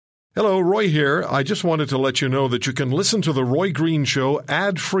Hello, Roy here. I just wanted to let you know that you can listen to The Roy Green Show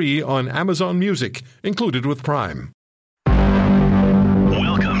ad-free on Amazon Music, included with Prime. Welcome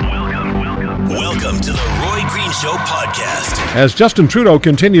to The Roy Green Show podcast. As Justin Trudeau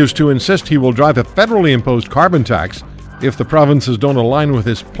continues to insist he will drive a federally imposed carbon tax if the provinces don't align with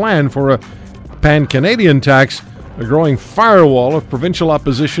his plan for a pan-Canadian tax, a growing firewall of provincial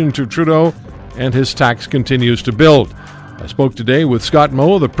opposition to Trudeau and his tax continues to build. I spoke today with Scott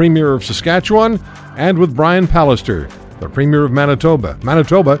Moe, the Premier of Saskatchewan, and with Brian Pallister, the Premier of Manitoba.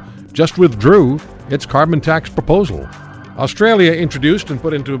 Manitoba just withdrew its carbon tax proposal. Australia introduced and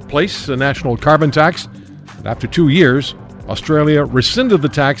put into place a national carbon tax, and after 2 years, Australia rescinded the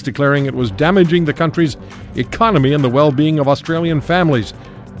tax, declaring it was damaging the country's economy and the well-being of Australian families.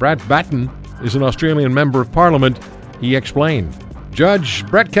 Brad Batten is an Australian Member of Parliament. He explained. Judge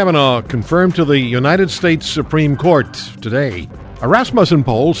Brett Kavanaugh confirmed to the United States Supreme Court today. A Rasmussen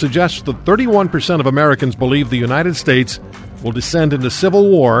poll suggests that 31% of Americans believe the United States will descend into civil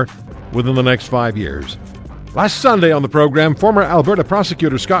war within the next 5 years. Last Sunday on the program, former Alberta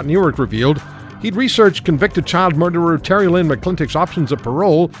prosecutor Scott Newark revealed he'd researched convicted child murderer Terry Lynn McClintock's options of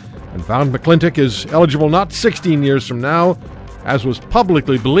parole and found McClintock is eligible not 16 years from now, as was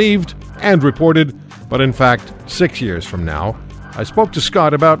publicly believed and reported, but in fact 6 years from now. I spoke to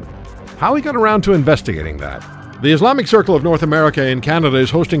Scott about how he got around to investigating that. The Islamic Circle of North America in Canada is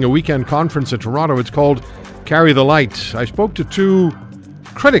hosting a weekend conference in Toronto. It's called Carry the Light. I spoke to two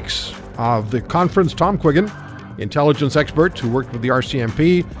critics of the conference, Tom Quiggin, intelligence expert who worked with the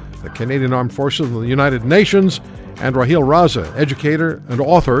RCMP, the Canadian Armed Forces, and the United Nations, and Raheel Raza, educator and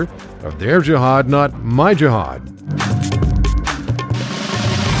author of Their Jihad, Not My Jihad.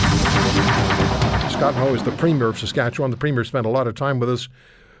 Scott Moe is the Premier of Saskatchewan. The Premier spent a lot of time with us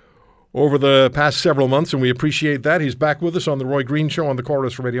over the past several months, and we appreciate that. He's back with us on the Roy Green Show on the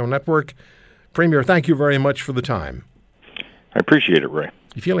Chorus Radio Network. Premier, thank you very much for the time. I appreciate it, Roy.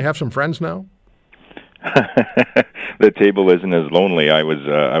 You feel you have some friends now? The table isn't as lonely. I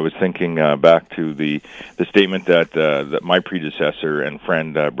was thinking back to the statement that my predecessor and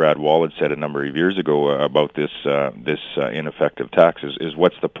friend Brad Wall had said a number of years ago about this ineffective tax. Is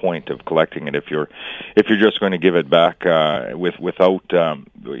what's the point of collecting it if you're just going to give it back without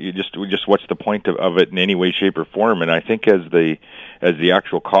just what's the point of it in any way, shape, or form? And I think as the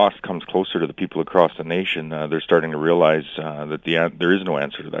actual cost comes closer to the people across the nation, they're starting to realize that there is no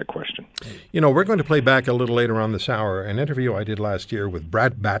answer to that question. You know, we're going to play back a little later on this hour an interview I did last year with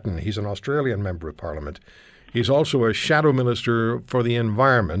Brad Batten. He's an Australian Member of Parliament. He's also a shadow minister for the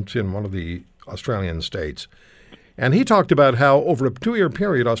environment in one of the Australian states. And he talked about how over a 2-year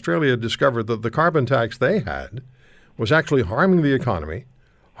period, Australia discovered that the carbon tax they had was actually harming the economy,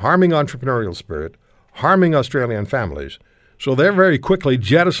 harming entrepreneurial spirit, harming Australian families. So they very quickly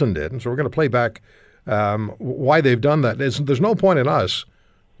jettisoned it. And so we're going to play back why they've done that. There's no point in us,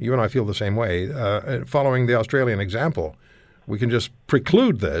 you and I feel the same way, following the Australian example. We can just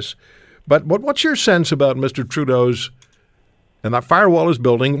preclude this. But what's your sense about Mr. Trudeau's, and that firewall is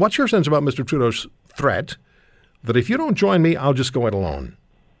building, what's your sense about Mr. Trudeau's threat that if you don't join me, I'll just go it alone?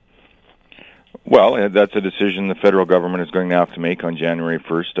 Well, that's a decision the federal government is going to have to make on January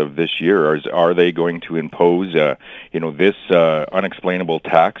 1st of this year. Are they going to impose, this unexplainable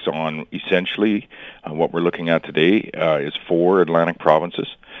tax on essentially what we're looking at today is 4 Atlantic provinces,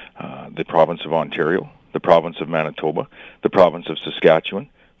 the province of Ontario, the province of Manitoba, the province of Saskatchewan,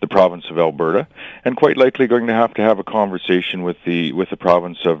 the province of Alberta, and quite likely going to have a conversation with the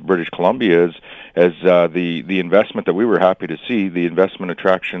province of British Columbia as the investment that we were happy to see, the investment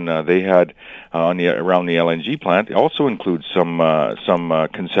attraction they had around the LNG plant also includes some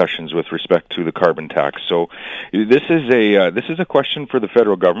concessions with respect to the carbon tax. So this is a question for the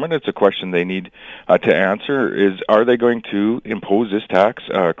federal government. It's a question they need to answer: are they going to impose this tax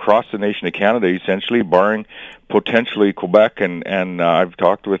across the nation of Canada, essentially barring potentially Quebec, and I've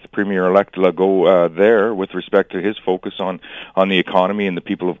talked with Premier-elect Legault there with respect to his focus on the economy and the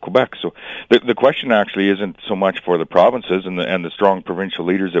people of Quebec. So the question actually isn't so much for the provinces and the strong provincial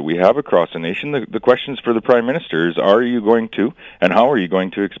leaders that we have across the nation. The question is for the Prime Minister: is are you going to, and how are you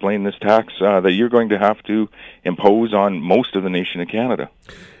going to explain this tax that you're going to have to impose on most of the nation of Canada?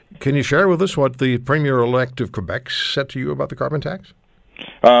 Can you share with us what the Premier-elect of Quebec said to you about the carbon tax?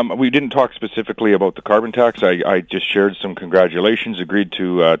 We didn't talk specifically about the carbon tax. I just shared some congratulations, agreed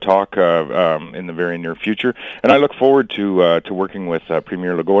to talk in the very near future, and I look forward to working with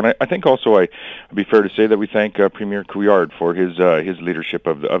Premier Legault. And I think also it'd be fair to say that we thank Premier Couillard for his leadership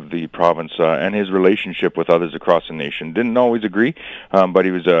of the province and his relationship with others across the nation. Didn't always agree, but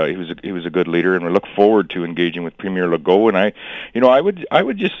he was a good leader, and we look forward to engaging with Premier Legault. And I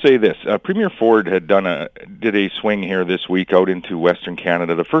would just say this: Premier Ford did a swing here this week out into Western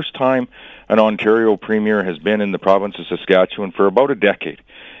Canada. The first time an Ontario premier has been in the province of Saskatchewan for about a decade.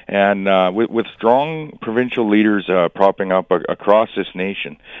 And with strong provincial leaders propping up across this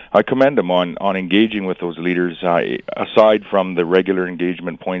nation, I commend them on engaging with those leaders, aside from the regular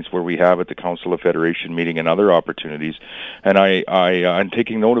engagement points where we have at the Council of Federation meeting and other opportunities. And I'm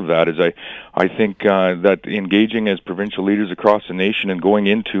taking note of that, as I think that engaging as provincial leaders across the nation and going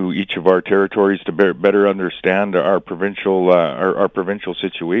into each of our territories to better understand our provincial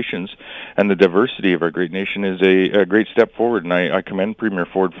situations and the diversity of our great nation is a great step forward. And I commend Premier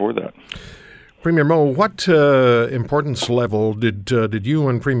Ford for that. Premier Moe, what importance level did you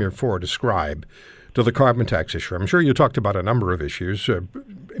and Premier Ford ascribe to the carbon tax issue? I'm sure you talked about a number of issues,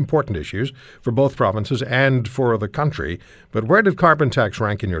 important issues for both provinces and for the country, but where did carbon tax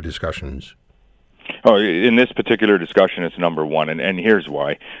rank in your discussions? Oh, in this particular discussion, it's number one, and here's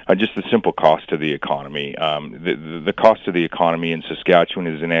why. Just the simple cost to the economy. The cost to the economy in Saskatchewan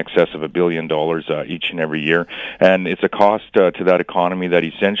is in excess of $1 billion each and every year, and it's a cost to that economy that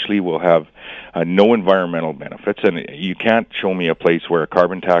essentially will have no environmental benefits. And you can't show me a place where a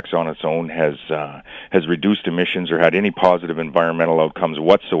carbon tax on its own has reduced emissions or had any positive environmental outcomes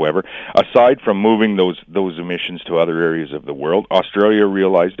whatsoever, aside from moving those emissions to other areas of the world. Australia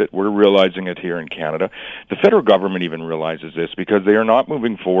realized it. We're realizing it here in Canada. The federal government even realizes this, because they are not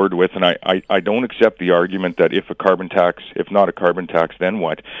moving forward with, and I don't accept the argument that if not a carbon tax, then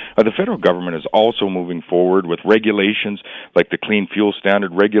what? The federal government is also moving forward with regulations like the Clean Fuel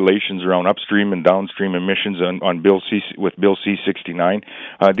Standard, regulations around upstream and downstream emissions on Bill C-69.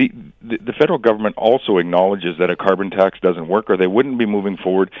 The federal government also acknowledges that a carbon tax doesn't work, or they wouldn't be moving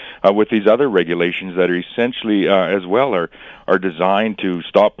forward with these other regulations that are essentially as well are designed to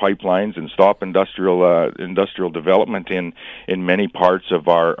stop pipelines and stop industrial development in many parts of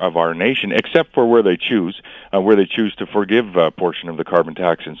our nation, except for where they choose to forgive a portion of the carbon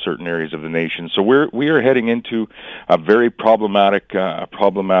tax in certain areas of the nation. So we are heading into a very problematic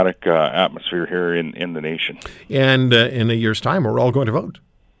atmosphere here in the nation. And in a year's time, we're all going to vote.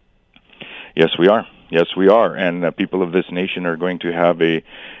 Yes, we are. Yes, we are, and people of this nation are going to have a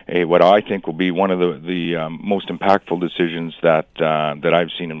what I think will be one of the most impactful decisions that I've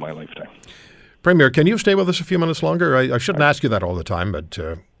seen in my lifetime. Premier, can you stay with us a few minutes longer? I shouldn't ask you that all the time, but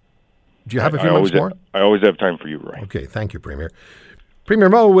do you have a few minutes more? I always have time for you, Roy. Okay, thank you, Premier. Premier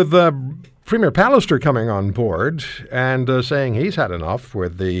Moe, with Premier Pallister coming on board and saying he's had enough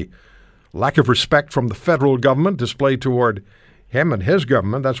with the lack of respect from the federal government displayed toward him and his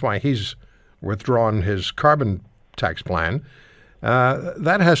government. That's why he's withdrawn his carbon tax plan.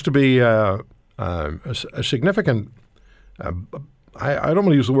 That has to be a significant, I don't want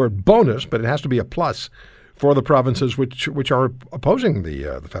to use the word bonus, but it has to be a plus for the provinces which are opposing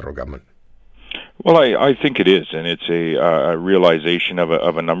the federal government. Well, I think it is, and it's a realization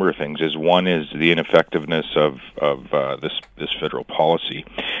of a number of things. One is the ineffectiveness of this federal policy,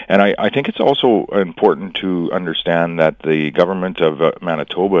 and I think it's also important to understand that the government of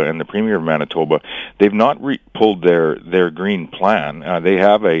Manitoba and the Premier of Manitoba, they've not pulled their green plan. They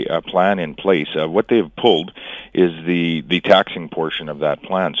have a plan in place. What they've pulled is the taxing portion of that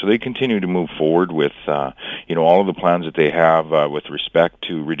plan. So they continue to move forward with all of the plans that they have with respect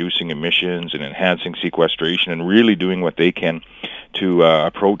to reducing emissions and enhancing sequestration and really doing what they can to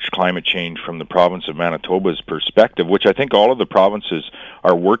approach climate change from the province of Manitoba's perspective, which I think all of the provinces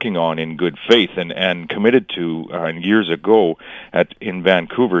are working on in good faith and committed to years ago in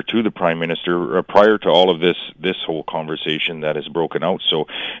Vancouver to the Prime Minister prior to all of this whole conversation that has broken out. So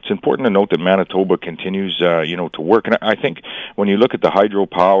it's important to note that Manitoba continues to work. And I think when you look at the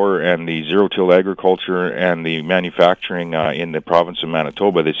hydropower and the zero-till agriculture and the manufacturing in the province of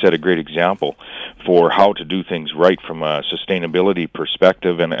Manitoba, they set a great example for how to do things right from a sustainability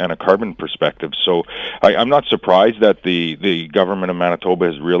perspective and a carbon perspective. So I'm not surprised that the government of Manitoba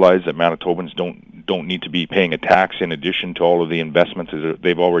has realized that Manitobans don't don't need to be paying a tax in addition to all of the investments that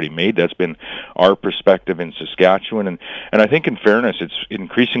they've already made. That's been our perspective in Saskatchewan, and I think in fairness, it's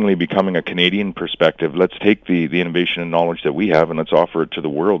increasingly becoming a Canadian perspective. Let's take the innovation and knowledge that we have and let's offer it to the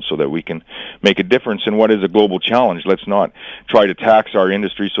world so that we can make a difference in what is a global challenge. Let's not try to tax our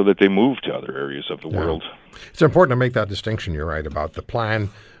industry so that they move to other areas of the world. It's important to make that distinction. You're right about the plan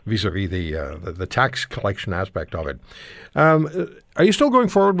vis-a-vis the tax collection aspect of it. Are you still going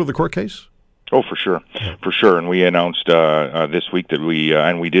forward with the court case? Oh, for sure. And we announced this week that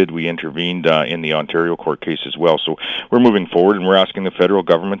we intervened in the Ontario court case as well. So we're moving forward, and we're asking the federal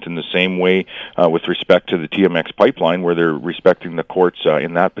government in the same way with respect to the TMX pipeline, where they're respecting the courts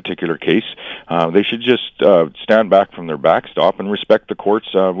in that particular case. They should just stand back from their backstop and respect the courts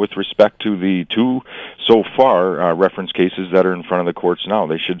with respect to the two so far reference cases that are in front of the courts now.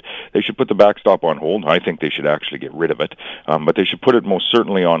 They should put the backstop on hold. I think they should actually get rid of it, but they should put it most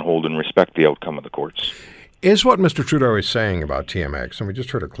certainly on hold and respect the outcome of the courts. Is what Mr. Trudeau is saying about TMX, and we just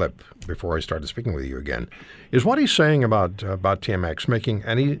heard a clip before I started speaking with you again, is what he's saying about TMX making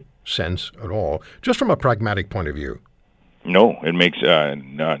any sense at all, just from a pragmatic point of view? No, it makes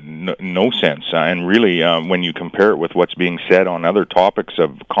no sense. And really, when you compare it with what's being said on other topics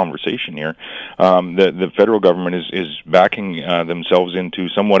of conversation here, the federal government is backing themselves into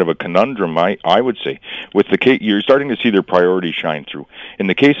somewhat of a conundrum, I would say. With the case, you're starting to see their priorities shine through. In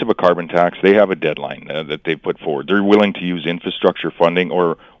the case of a carbon tax, they have a deadline that they put forward. They're willing to use infrastructure funding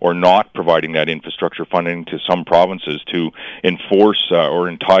or not providing that infrastructure funding to some provinces to enforce or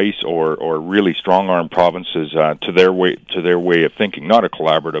entice or really strong-arm provinces to their way of thinking, not a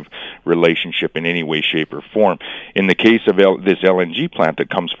collaborative relationship in any way, shape, or form. In the case of this LNG plant that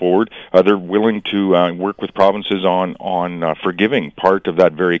comes forward, they're willing to work with provinces on forgiving part of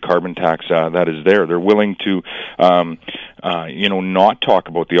that very carbon tax that is there. They're willing to not talk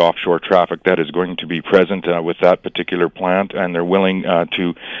about the offshore traffic that is going to be present with that particular plant, and they're willing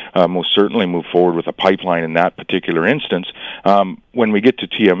to most certainly move forward with a pipeline in that particular instance. When we get to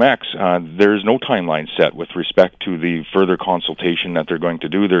TMX, there's no timeline set with respect to the further consultation that they're going to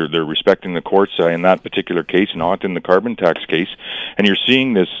do. They're respecting the courts in that particular case, not in the carbon tax case, and you're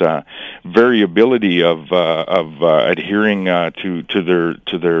seeing this variability of adhering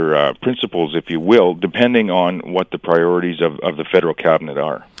to their principles, if you will, depending on what the priorities of the federal cabinet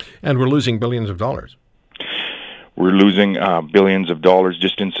are. And we're losing billions of dollars. We're losing billions of dollars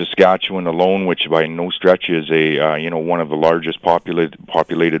just in Saskatchewan alone, which by no stretch is one of the largest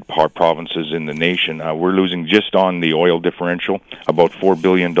populated provinces in the nation. We're losing just on the oil differential about $4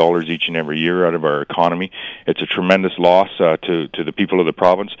 billion each and every year out of our economy. It's a tremendous loss to the people of the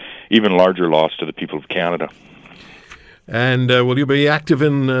province, even larger loss to the people of Canada. And will you be active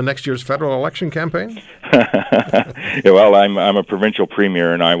in next year's federal election campaign? Well, I'm a provincial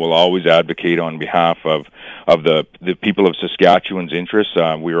premier, and I will always advocate on behalf of the people of Saskatchewan's interests.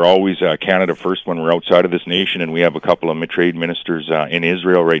 We are always Canada first when we're outside of this nation, and we have a couple of trade ministers in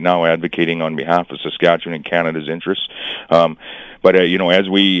Israel right now advocating on behalf of Saskatchewan and Canada's interests. But as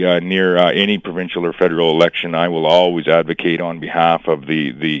we near any provincial or federal election, I will always advocate on behalf of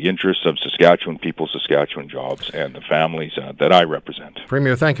the interests of Saskatchewan people, Saskatchewan jobs, and the families that I represent.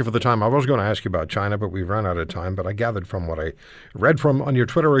 Premier, thank you for the time. I was going to ask you about China, but we've run out of time. But I gathered from what I read from on your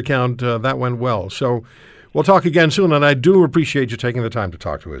Twitter account that went well. So we'll talk again soon, and I do appreciate you taking the time to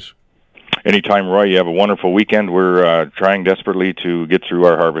talk to us. Anytime, Roy. You have a wonderful weekend. We're trying desperately to get through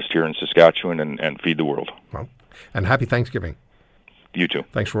our harvest here in Saskatchewan and feed the world. Well, and happy Thanksgiving. You too.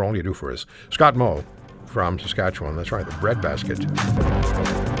 Thanks for all you do for us. Scott Moe from Saskatchewan. That's right, the breadbasket.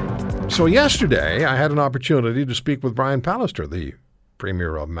 So yesterday, I had an opportunity to speak with Brian Pallister, the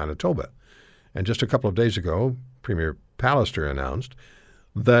Premier of Manitoba. And just a couple of days ago, Premier Pallister announced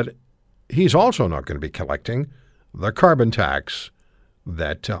that he's also not going to be collecting the carbon tax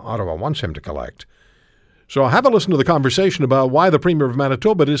that Ottawa wants him to collect. So have a listen to the conversation about why the Premier of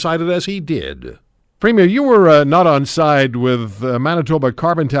Manitoba decided as he did. Premier, you were not on side with Manitoba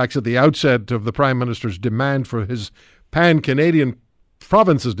carbon tax at the outset of the Prime Minister's demand for his pan-Canadian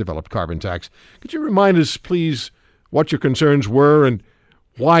provinces-developed carbon tax. Could you remind us, please, what your concerns were and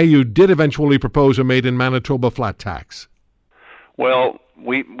why you did eventually propose a made-in-Manitoba flat tax? Well,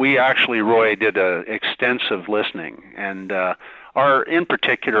 we actually, Roy, did extensive listening, and in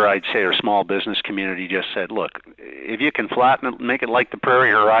particular, I'd say our small business community just said, look, if you can flatten it, make it like the Prairie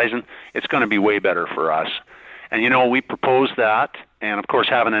Horizon, it's going to be way better for us. And, we proposed that, and of course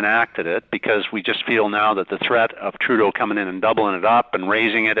haven't enacted it because we just feel now that the threat of Trudeau coming in and doubling it up and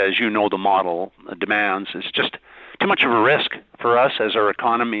raising it, as you know the model demands, is just too much of a risk for us as our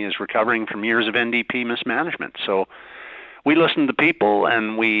economy is recovering from years of NDP mismanagement. So we listened to people,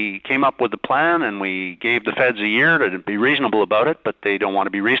 and we came up with a plan, and we gave the feds a year to be reasonable about it, but they don't want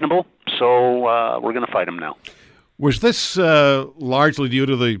to be reasonable, so we're going to fight them now. Was this largely due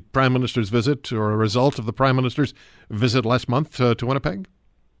to the Prime Minister's visit, or a result of the Prime Minister's visit last month to Winnipeg?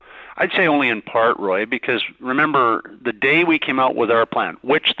 I'd say only in part, Roy, because remember, the day we came out with our plan,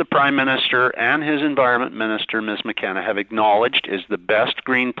 which the Prime Minister and his Environment Minister, Ms. McKenna, have acknowledged is the best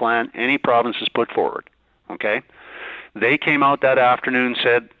green plan any province has put forward, okay? They came out that afternoon and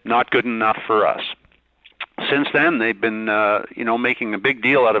said, not good enough for us. Since then, they've been, making a big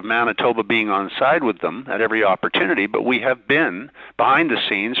deal out of Manitoba being on side with them at every opportunity, but we have been, behind the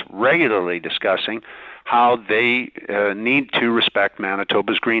scenes, regularly discussing how they need to respect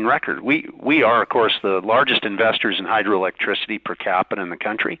Manitoba's green record. We are, of course, the largest investors in hydroelectricity per capita in the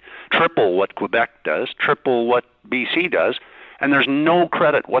country, triple what Quebec does, triple what BC does, and there's no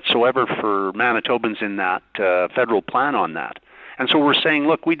credit whatsoever for Manitobans in that federal plan on that. And so we're saying,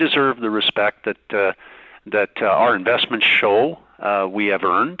 look, we deserve the respect that our investments show we have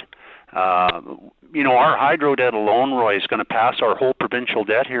earned. Our hydro debt alone, Roy, is going to pass our whole provincial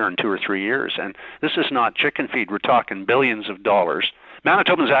debt here in 2 or 3 years. And this is not chicken feed. We're talking billions of dollars.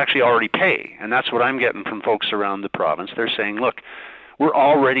 Manitobans actually already pay, and that's what I'm getting from folks around the province. They're saying, look, we're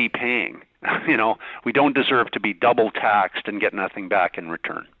already paying. We don't deserve to be double taxed and get nothing back in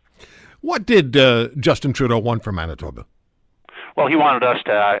return. What did Justin Trudeau want from Manitoba? Well, he wanted us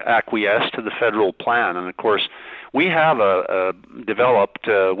to acquiesce to the federal plan, and of course, we have developed,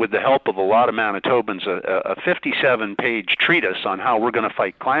 with the help of a lot of Manitobans, a 57-page treatise on how we're going to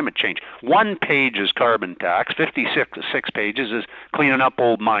fight climate change. 1 page is carbon tax, 56 pages is cleaning up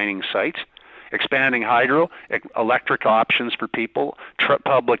old mining sites, expanding hydro, electric options for people,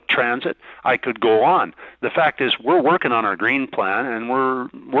 public transit. I could go on. The fact is, we're working on our green plan, and we're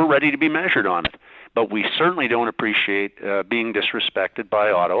ready to be measured on it. But we certainly don't appreciate being disrespected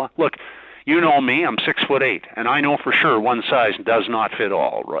by Ottawa. Look, you know me, I'm 6'8", and I know for sure one size does not fit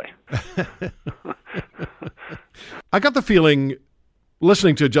all, Roy. I got the feeling,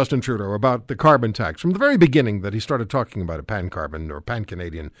 listening to Justin Trudeau about the carbon tax, from the very beginning that he started talking about a pan-carbon or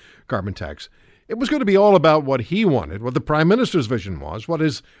pan-Canadian carbon tax, it was going to be all about what he wanted, what the Prime Minister's vision was, what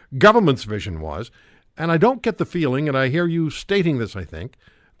his government's vision was. And I don't get the feeling, and I hear you stating this, I think,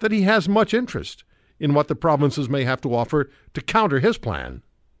 that he has much interest in what the provinces may have to offer to counter his plan.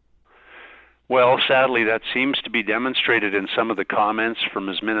 Well, sadly, that seems to be demonstrated in some of the comments from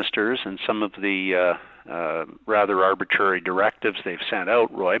his ministers and some of the rather arbitrary directives they've sent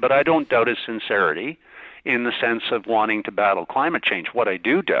out, Roy. But I don't doubt his sincerity in the sense of wanting to battle climate change. What I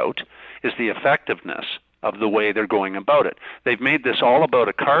do doubt is the effectiveness of the way they're going about it. They've made this all about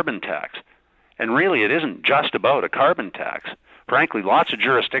a carbon tax. And really, it isn't just about a carbon tax. Frankly, lots of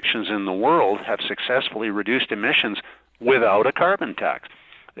jurisdictions in the world have successfully reduced emissions without a carbon tax.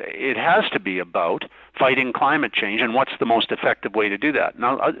 It has to be about fighting climate change, and what's the most effective way to do that?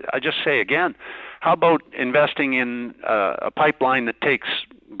 Now, I just say again, how about investing in a pipeline that takes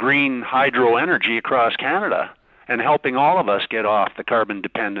green hydro energy across Canada and helping all of us get off the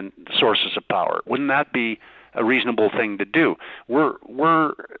carbon-dependent sources of power? Wouldn't that be a reasonable thing to do?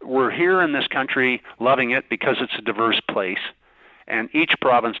 We're here in this country loving it because it's a diverse place, and each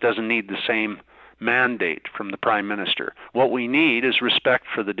province doesn't need the same mandate from the Prime Minister. What we need is respect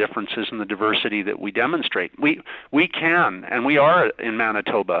for the differences and the diversity that we demonstrate. We can, and we are in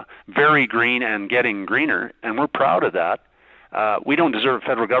Manitoba, very green and getting greener, and we're proud of that. We don't deserve,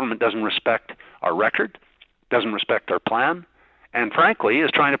 federal government doesn't respect our record, doesn't respect our plan, and frankly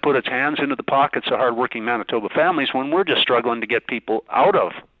is trying to put its hands into the pockets of hardworking Manitoba families when we're just struggling to get people out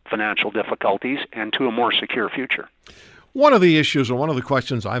of financial difficulties and to a more secure future. One of the issues, or one of the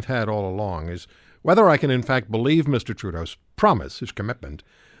questions I've had all along, is whether I can in fact believe Mr. Trudeau's promise, his commitment,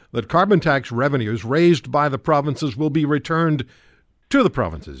 that carbon tax revenues raised by the provinces will be returned to the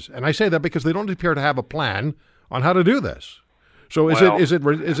provinces. And I say that because they don't appear to have a plan on how to do this. So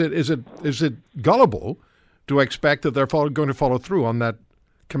is it gullible to expect that they're going to follow through on that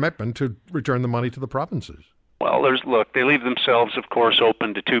commitment to return the money to the provinces? Well, they leave themselves, of course,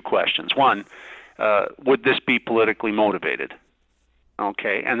 open to 2 questions. One, would this be politically motivated?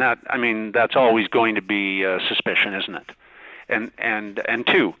 Okay, and that's always going to be suspicion, isn't it? And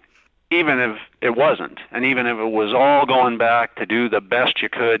 2, even if it wasn't, and even if it was all going back to do the best you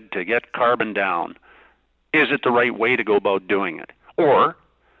could to get carbon down, is it the right way to go about doing it? Or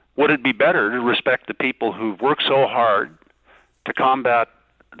would it be better to respect the people who've worked so hard to combat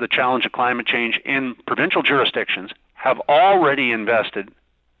the challenge of climate change in provincial jurisdictions, have already invested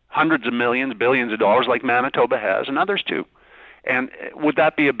hundreds of millions, billions of dollars like Manitoba has, and others too? And would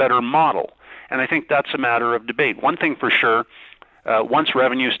that be a better model? And I think that's a matter of debate. One thing for sure, once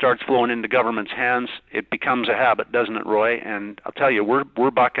revenue starts flowing into government's hands, it becomes a habit, doesn't it, Roy? And I'll tell you,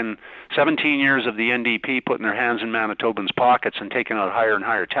 we're bucking 17 years of the NDP putting their hands in Manitobans' pockets and taking out higher and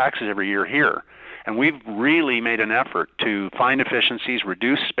higher taxes every year here. And we've really made an effort to find efficiencies,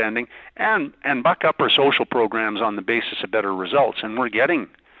 reduce spending, and buck up our social programs on the basis of better results. And we're getting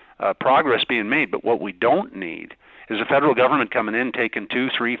progress being made. But what we don't need is the federal government coming in, taking $2,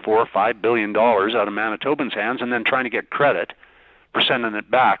 $3, $4, $5 billion out of Manitobans' hands and then trying to get credit for sending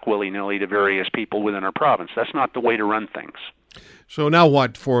it back willy-nilly to various people within our province. That's not the way to run things. So now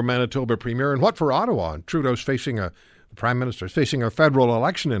what for Manitoba Premier and what for Ottawa? The Prime Minister is facing a federal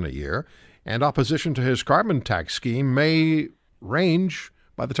election in a year, and opposition to his carbon tax scheme may range,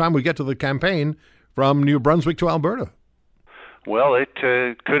 by the time we get to the campaign, from New Brunswick to Alberta. Well, it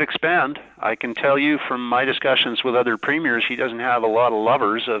could expand. I can tell you from my discussions with other premiers, he doesn't have a lot of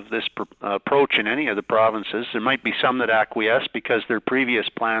lovers of this approach in any of the provinces. There might be some that acquiesce because their previous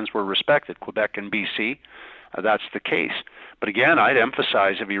plans were respected, Quebec and BC. That's the case. But again, I'd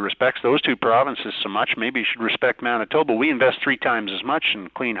emphasize if he respects those two provinces so much, maybe he should respect Manitoba. We invest 3 times as much in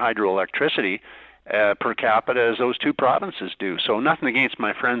clean hydroelectricity per capita as those two provinces do. So nothing against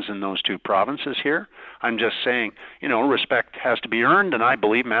my friends in those two provinces here. I'm just saying, respect has to be earned, and I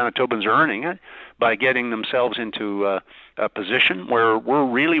believe Manitobans are earning it by getting themselves into a position where we're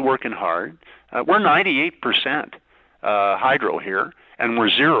really working hard. We're 98% hydro here, and we're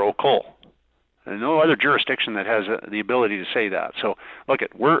 0 coal. There's no other jurisdiction that has the ability to say that. So, look,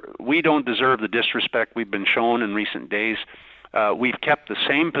 we don't deserve the disrespect we've been shown in recent days. We've kept the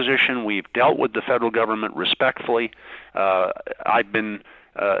same position. We've dealt with the federal government respectfully. I've been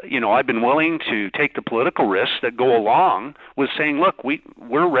willing to take the political risks that go along with saying, look,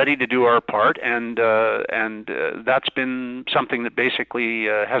 we're ready to do our part, and that's been something that basically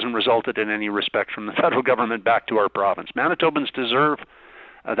hasn't resulted in any respect from the federal government back to our province. Manitobans deserve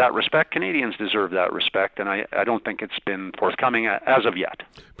that respect. Canadians deserve that respect, and I don't think it's been forthcoming as of yet.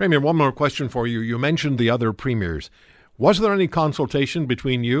 Premier, one more question for you. You mentioned the other premiers. Was there any consultation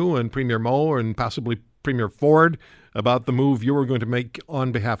between you and Premier Moe and possibly Premier Ford about the move you were going to make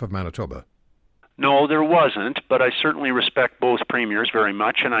on behalf of Manitoba? No, there wasn't, but I certainly respect both premiers very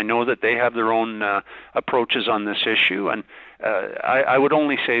much, and I know that they have their own approaches on this issue. And I would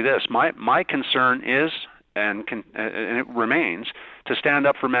only say this. My concern is, and it remains, to stand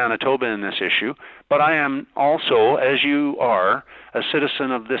up for Manitoba in this issue, but I am also, as you are, a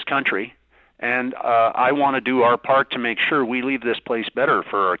citizen of this country, and I want to do our part to make sure we leave this place better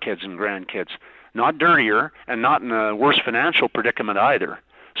for our kids and grandkids. Not dirtier and not in a worse financial predicament either.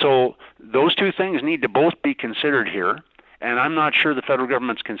 So those two things need to both be considered here, and I'm not sure the federal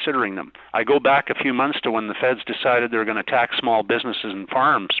government's considering them. I go back a few months to when the feds decided they're going to tax small businesses and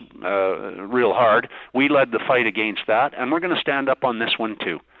farms real hard. We led the fight against that, and we're going to stand up on this one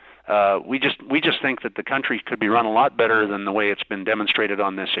too. We just think that the country could be run a lot better than the way it's been demonstrated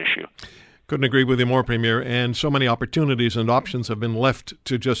on this issue. Couldn't agree with you more, Premier, and so many opportunities and options have been left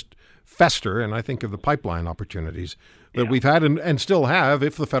to just fester, and I think of the pipeline opportunities that we've had and still have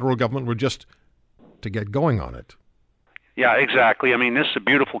if the federal government were just to get going on it. Yeah, exactly. I mean, this is a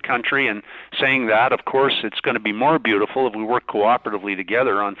beautiful country, and saying that, of course, it's going to be more beautiful if we work cooperatively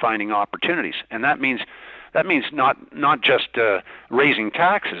together on finding opportunities. And that means not just raising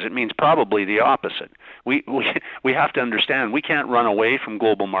taxes. It means probably the opposite. We have to understand we can't run away from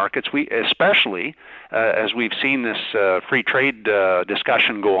global markets. Especially as we've seen this free trade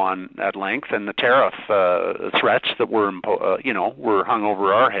discussion go on at length, and the tariff threats that were hung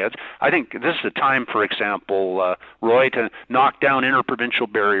over our heads. I think this is a time, for example, Roy, to knock down interprovincial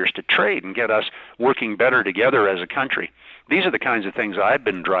barriers to trade and get us working better together as a country. These are the kinds of things I've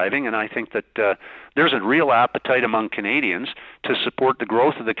been driving, and I think that there's a real appetite among Canadians to support the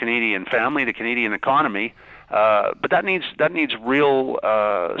growth of the Canadian family, the Canadian economy, but that needs real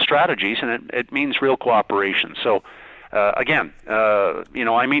strategies, and it means real cooperation. So, again,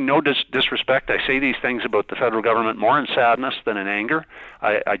 I mean no disrespect. I say these things about the federal government more in sadness than in anger.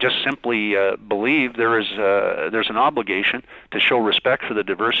 I just simply believe there's an obligation to show respect for the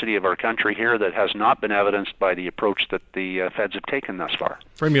diversity of our country here that has not been evidenced by the approach that the feds have taken thus far.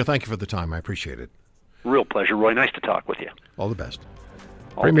 Premier, thank you for the time. I appreciate it. Real pleasure, Roy. Nice to talk with you. All the best.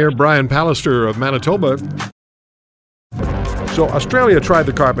 Premier Brian Pallister of Manitoba. So Australia tried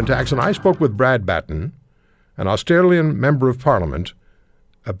the carbon tax, and I spoke with Brad Batten, an Australian Member of Parliament,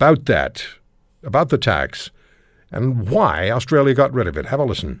 about the tax, and why Australia got rid of it. Have a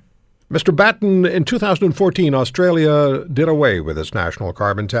listen. Mr. Batten, in 2014, Australia did away with its national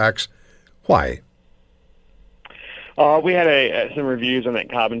carbon tax. Why? We had some reviews on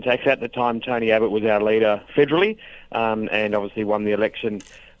that carbon tax. At the time, Tony Abbott was our leader federally, and obviously won the election.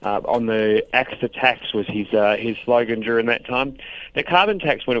 On the axe to tax was his slogan during that time. The carbon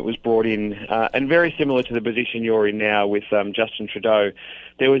tax, when it was brought in, and very similar to the position you're in now with Justin Trudeau,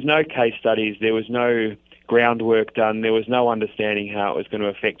 there was no case studies, there was no groundwork done, there was no understanding how it was going to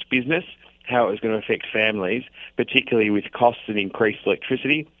affect business, how it was going to affect families, particularly with costs and increased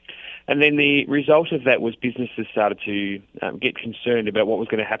electricity. And then the result of that was businesses started to get concerned about what was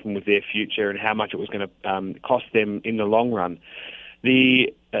going to happen with their future and how much it was going to cost them in the long run.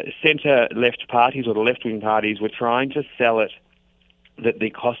 The centre-left parties or the left-wing parties were trying to sell it that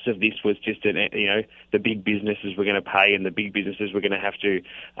the cost of this was just, the big businesses were going to pay and the big businesses were going to have to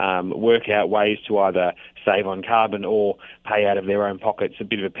work out ways to either save on carbon or pay out of their own pockets, a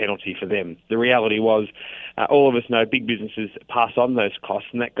bit of a penalty for them. The reality was, all of us know big businesses pass on those costs,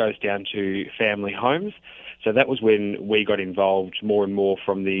 and that goes down to family homes. So that was when we got involved more and more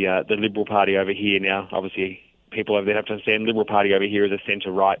from the Liberal Party over here. Now, obviously, people over there have to understand Liberal Party over here is a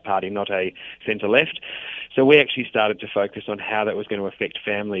centre-right party, not a centre-left. So we actually started to focus on how that was going to affect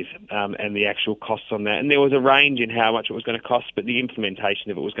families and the actual costs on that. And there was a range in how much it was going to cost, but the implementation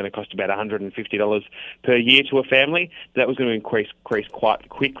of it was going to cost about $150 per year to a family. That was going to increase quite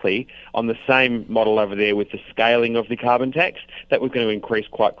quickly. On the same model over there with the scaling of the carbon tax, that was going to increase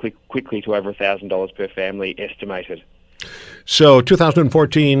quite quickly to over $1,000 per family estimated. So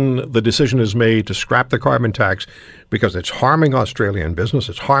 2014, the decision is made to scrap the carbon tax because it's harming Australian business,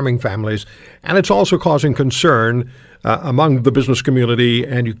 it's harming families, and it's also causing concern among the business community,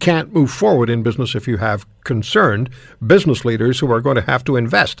 and you can't move forward in business if you have concerned business leaders who are going to have to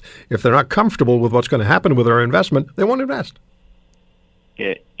invest. If they're not comfortable with what's going to happen with their investment, they won't invest.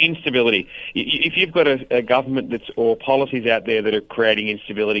 Yeah, instability. If you've got a government or policies out there that are creating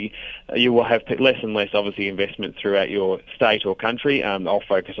instability, you will have less and less, obviously, investment throughout your state or country. I'll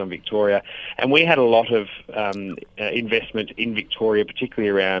focus on Victoria. And we had a lot of investment in Victoria, particularly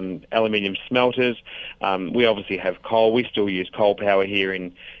around aluminium smelters. We obviously have coal. We still use coal power here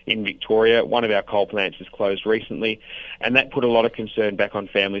in Victoria. One of our coal plants has closed recently, and that put a lot of concern back on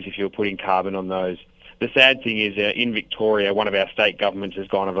families if you were putting carbon on those. The sad thing is in Victoria, one of our state governments has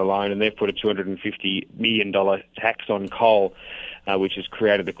gone it alone, and they've put a $250 million tax on coal, which has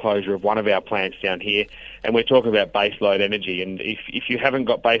created the closure of one of our plants down here. And we're talking about baseload energy. And if you haven't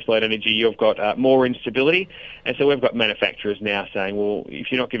got baseload energy, you've got more instability. And so we've got manufacturers now saying, well,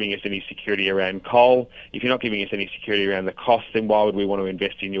 if you're not giving us any security around coal, if you're not giving us any security around the cost, then why would we want to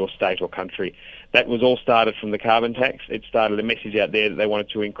invest in your state or country? That was all started from the carbon tax. It started a message out there that they wanted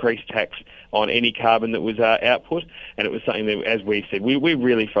to increase tax on any carbon that was output, and it was something that, as we said, we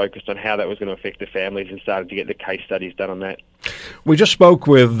really focused on how that was going to affect the families and started to get the case studies done on that. We just spoke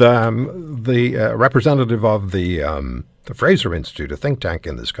with the representative of the Fraser Institute, a think tank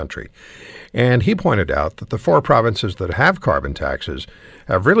in this country, and he pointed out that the 4 provinces that have carbon taxes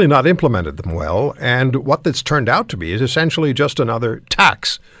have really not implemented them well, and what this turned out to be is essentially just another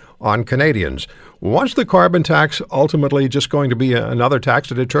tax on Canadians. Was the carbon tax ultimately just going to be another tax?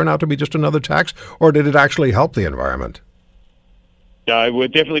 Did it turn out to be just another tax, or did it actually help the environment? No,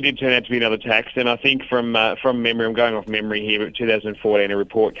 it definitely did turn out to be another tax, and I think from memory, I'm going off memory here, but 2014 a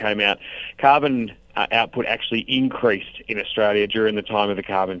report came out, carbon output actually increased in Australia during the time of the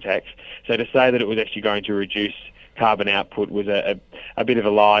carbon tax. So to say that it was actually going to reduce carbon output was a bit of a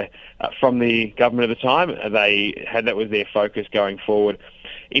lie from the government at the time. They had that was their focus going forward.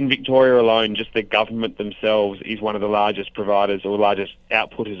 In Victoria alone, just the government themselves is one of the largest providers or largest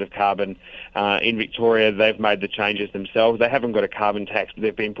outputters of carbon. In Victoria, they've made the changes themselves. They haven't got a carbon tax, but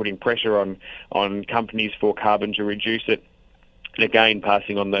they've been putting pressure on companies for carbon to reduce it, and again,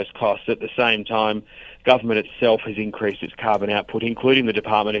 passing on those costs. At the same time, government itself has increased its carbon output, including the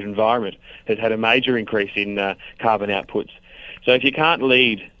Department of Environment has had a major increase in carbon outputs. So if you can't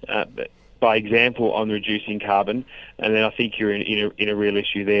lead by example on reducing carbon, and then I think you're in a real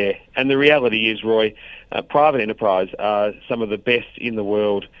issue there. And the reality is, Roy, private enterprise are some of the best in the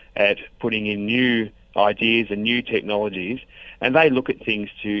world at putting in new ideas and new technologies, and they look at things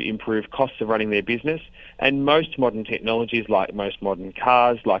to improve costs of running their business. And most modern technologies, like most modern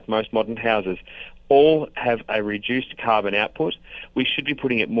cars, like most modern houses, all have a reduced carbon output. We should be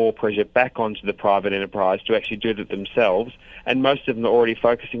putting more pressure back onto the private enterprise to actually do it themselves, and most of them are already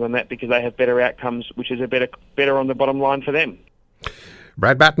focusing on that because they have better outcomes, which is better on the bottom line for them.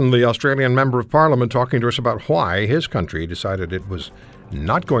 Brad Batten, the Australian Member of Parliament, talking to us about why his country decided it was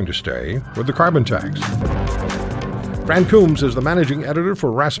not going to stay with the carbon tax. Fran Coombs is the managing editor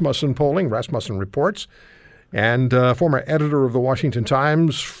for Rasmussen Polling, Rasmussen Reports. and former editor of the Washington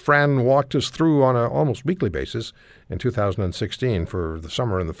Times. Fran walked us through on an almost weekly basis in 2016 for the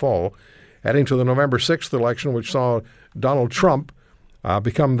summer and the fall, heading to the November 6th election, which saw Donald Trump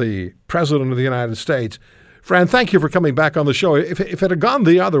become the president of the United States. Fran, thank you for coming back on the show. If it had gone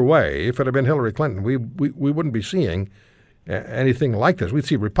the other way, if it had been Hillary Clinton, we wouldn't be seeing anything like this. We'd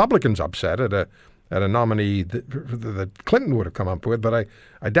see Republicans upset at a nominee that Clinton would have come up with, but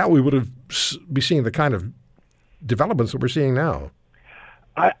I doubt we would have be seeing the kind of developments that we're seeing now.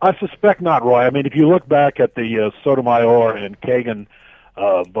 I suspect not, Roy. I mean, if you look back at the Sotomayor and Kagan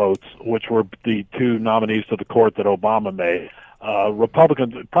votes, which were the two nominees to the court that Obama made,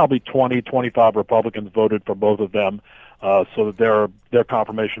 Republicans, probably 20, 25 Republicans voted for both of them, so that their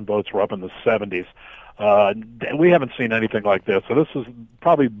confirmation votes were up in the 70s. We haven't seen anything like this. So this is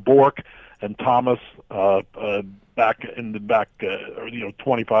probably Bork and Thomas back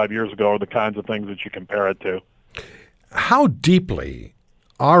 25 years ago are the kinds of things that you compare it to. How deeply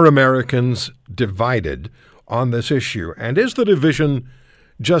are Americans divided on this issue? And is the division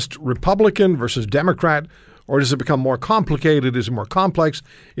just Republican versus Democrat, or does it become more complicated? Is it more complex?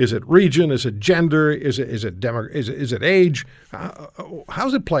 Is it region? Is it gender? Is it age? How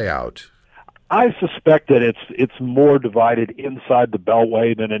does it play out? I suspect that it's more divided inside the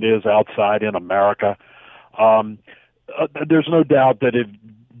Beltway than it is outside in America. There's no doubt that if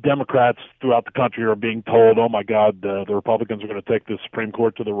Democrats throughout the country are being told, oh, my God, the Republicans are going to take the Supreme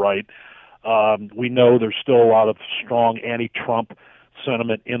Court to the right, we know there's still a lot of strong anti-Trump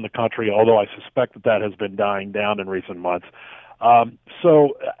sentiment in the country, although I suspect that has been dying down in recent months.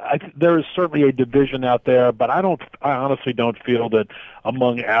 So there is certainly a division out there, but I honestly don't feel that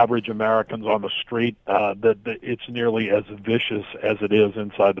among average Americans on the street that it's nearly as vicious as it is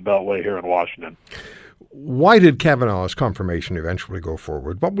inside the Beltway here in Washington. Why did Kavanaugh's confirmation eventually go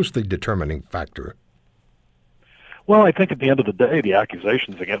forward? What was the determining factor? Well, I think at the end of the day, the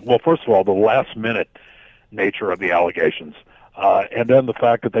accusations against, well, first of all, the last-minute nature of the allegations, and then the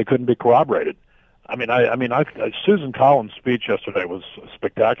fact that they couldn't be corroborated. I mean, Susan Collins' speech yesterday was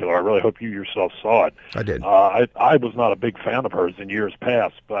spectacular. I really hope you yourself saw it. I did. I was not a big fan of hers in years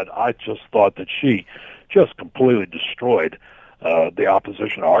past, but I just thought that she just completely destroyed the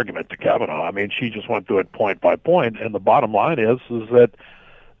opposition argument to Kavanaugh. I mean, she just went through it point by point, and the bottom line is that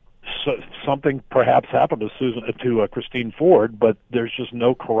something perhaps happened to Christine Ford, but there's just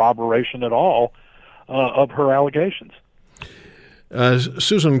no corroboration at all of her allegations.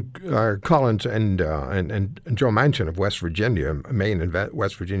 Susan Collins and Joe Manchin of West Virginia, Maine and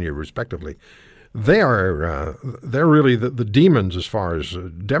West Virginia, respectively, they're really the demons as far as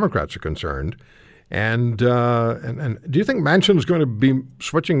Democrats are concerned. And do you think Manchin is going to be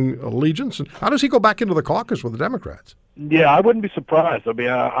switching allegiance? And how does he go back into the caucus with the Democrats? Yeah, I wouldn't be surprised. I mean,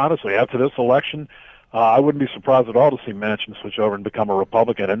 honestly, after this election, I wouldn't be surprised at all to see Manchin switch over and become a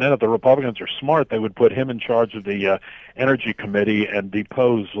Republican. And then if the Republicans are smart, they would put him in charge of the Energy Committee and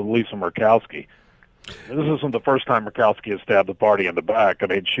depose Lisa Murkowski. This isn't the first time Murkowski has stabbed the party in the back. I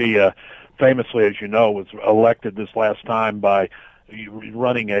mean, she famously, as you know, was elected this last time by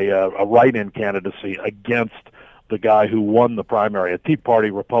running a write-in candidacy against the guy who won the primary. A Tea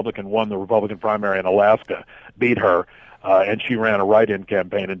Party Republican won the Republican primary in Alaska, beat her, and she ran a write-in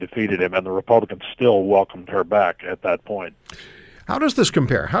campaign and defeated him, and the Republicans still welcomed her back at that point. How does this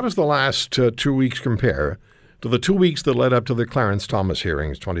compare? How does the last 2 weeks compare to the 2 weeks that led up to the Clarence Thomas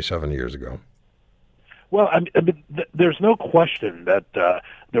hearings 27 years ago? Well, I mean, there's no question that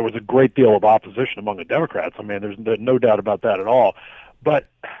there was a great deal of opposition among the Democrats. I mean, there's no doubt about that at all. But,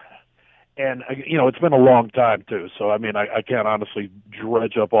 and, you know, it's been a long time, too. So, I mean, I can't honestly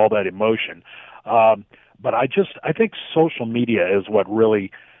dredge up all that emotion. But I think social media is what really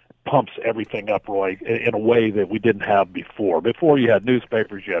pumps everything up, Roy, in a way that we didn't have before. Before you had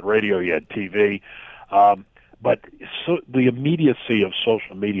newspapers, you had radio, you had TV. But the immediacy of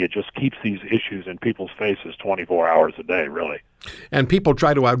social media just keeps these issues in people's faces 24 hours a day, really. And people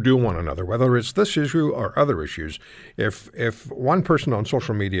try to outdo one another, whether it's this issue or other issues. If one person on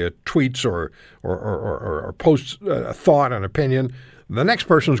social media tweets or posts a thought, an opinion, the next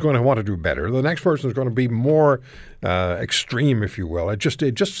person is going to want to do better. The next person is going to be more extreme, if you will. It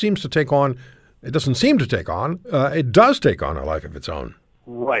just seems to take on. It doesn't seem to take on. It does take on a life of its own.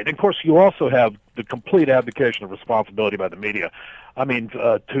 Right. And of course, you also have the complete abdication of responsibility by the media. I mean,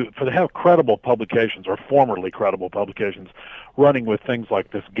 to have credible publications or formerly credible publications running with things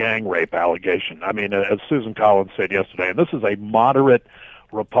like this gang rape allegation. I mean, as Susan Collins said yesterday, and this is a moderate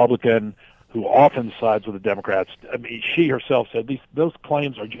Republican who often sides with the Democrats. I mean, she herself said those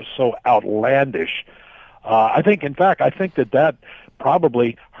claims are just so outlandish. I think that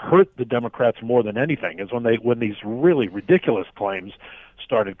probably hurt the Democrats more than anything is when these really ridiculous claims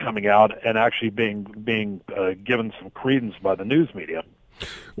started coming out and actually being given some credence by the news media.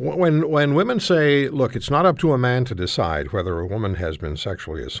 When women say, look, it's not up to a man to decide whether a woman has been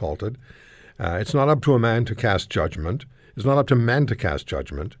sexually assaulted, it's not up to a man to cast judgment, it's not up to men to cast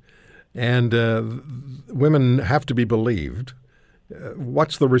judgment, and women have to be believed,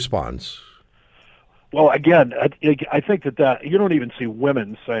 what's the response? Well, again, I think that you don't even see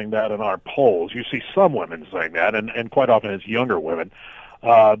women saying that in our polls. You see some women saying that, and quite often it's younger women.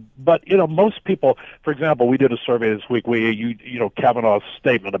 But, most people, for example, we did a survey this week. Kavanaugh's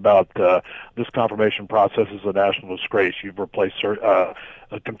statement about this confirmation process is a national disgrace. You've replaced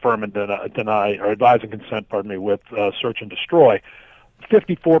confirm and deny, or advise and consent, with search and destroy.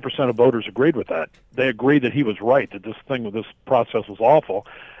 54% of voters agreed with that. They agreed that he was right, that this process was awful.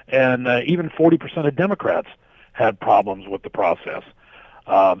 And even 40% of Democrats had problems with the process.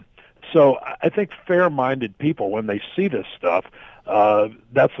 So I think fair-minded people, when they see this stuff,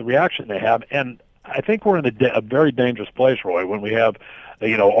 that's the reaction they have. And I think we're in a very dangerous place, Roy, when we have,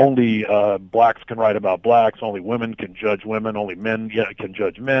 only blacks can write about blacks, only women can judge women, only men can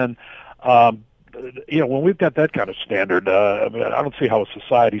judge men. When we've got that kind of standard, I don't see how a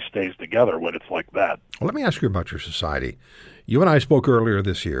society stays together when it's like that. Well, let me ask you about your society. You and I spoke earlier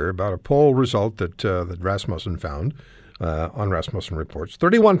this year about a poll result that Rasmussen found on Rasmussen Reports.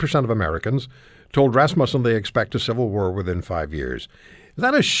 31% of Americans told Rasmussen they expect a civil war within 5 years. Is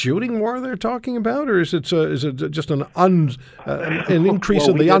that a shooting war they're talking about, or is it just an increase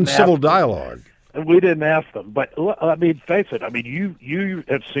in the uncivil dialogue? We didn't ask them, but face it. You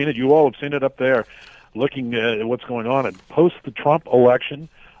have seen it. You all have seen it up there, looking at what's going on. And post the Trump election,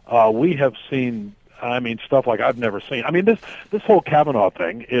 we have seen, stuff like I've never seen. This whole Kavanaugh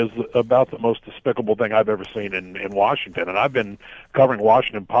thing is about the most despicable thing I've ever seen in Washington. And I've been covering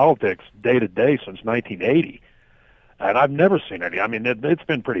Washington politics day to day since 1980. And I've never seen any. It's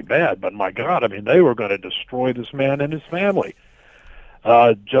been pretty bad, but my God, they were going to destroy this man and his family.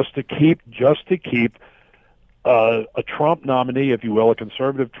 Just to keep a Trump nominee, if you will, a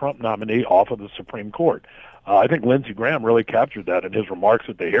conservative Trump nominee off of the Supreme Court. I think Lindsey Graham really captured that in his remarks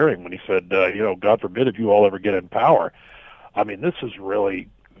at the hearing when he said, God forbid if you all ever get in power. This is really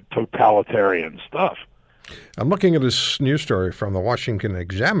totalitarian stuff. I'm looking at this news story from the Washington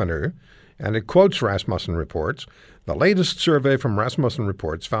Examiner, and it quotes Rasmussen Reports. The latest survey from Rasmussen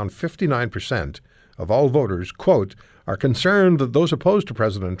Reports found 59% of all voters, quote, are concerned that those opposed to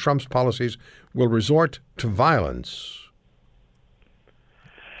President Trump's policies will resort to violence.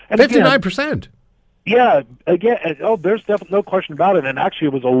 And 59%. Yeah, again, there's definitely no question about it. And actually,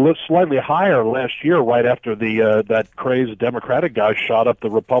 it was slightly higher last year, right after that crazed Democratic guy shot up the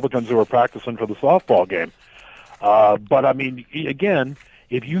Republicans who were practicing for the softball game. But again,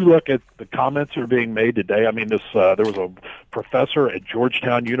 if you look at the comments that are being made today, there was a professor at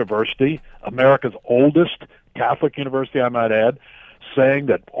Georgetown University, America's oldest Catholic university, I might add, saying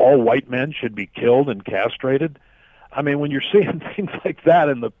that all white men should be killed and castrated. When you're seeing things like that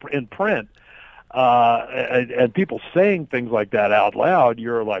in print, and people saying things like that out loud,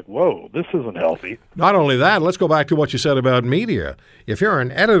 you're like, whoa, this isn't healthy. Not only that, let's go back to what you said about media. If you're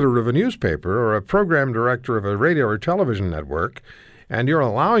an editor of a newspaper or a program director of a radio or television network, and you're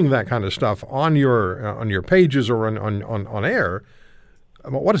allowing that kind of stuff on your pages or on air,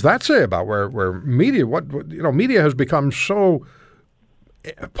 what does that say about where media? Media has become so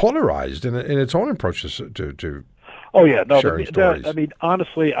polarized in its own approaches to. Oh yeah, no. Sharing stories.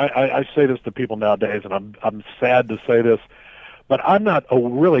 Honestly, I say this to people nowadays, and I'm sad to say this, but I'm not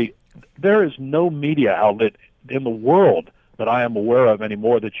there is no media outlet in the world that I am aware of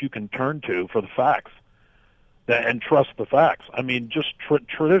anymore that you can turn to for the facts and trust the facts. Just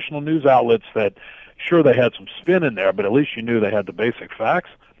traditional news outlets that, sure, they had some spin in there, but at least you knew they had the basic facts.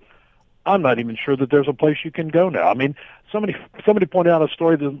 I'm not even sure that there's a place you can go now. Somebody pointed out a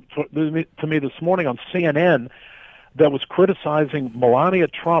story to me this morning on CNN that was criticizing Melania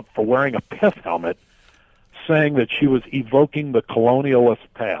Trump for wearing a pith helmet, saying that she was evoking the colonialist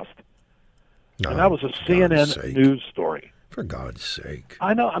past. And that was a CNN news story. For God's sake.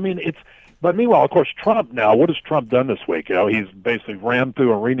 I know. But meanwhile, of course, Trump now, what has Trump done this week? He's basically ran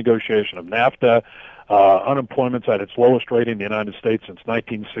through a renegotiation of NAFTA. Unemployment's at its lowest rate in the United States since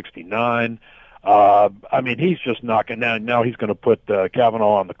 1969. He's just knocking down. Now he's going to put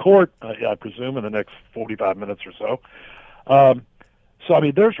Kavanaugh on the court, I presume, in the next 45 minutes or so.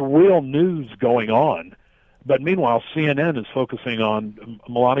 There's real news going on But meanwhile, CNN is focusing on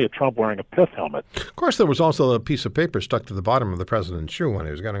Melania Trump wearing a pith helmet. Of course, there was also a piece of paper stuck to the bottom of the president's shoe when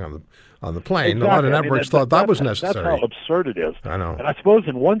he was getting on the plane. Exactly. A lot of networks thought that was necessary. That's how absurd it is. I know. And I suppose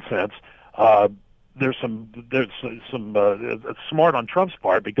in one sense, there's some it's smart on Trump's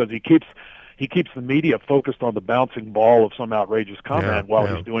part, because he keeps the media focused on the bouncing ball of some outrageous comment while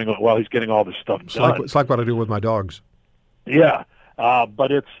he's getting all this stuff done. It's like what I do with my dogs. Yeah,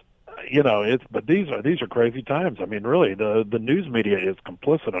 but but these are crazy times. I mean, really, the news media is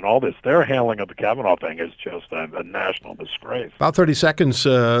complicit in all this. Their handling of the Kavanaugh thing is just a national disgrace. About 30 seconds,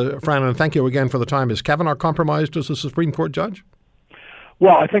 Fran, and thank you again for the time. Is Kavanaugh compromised as a Supreme Court judge?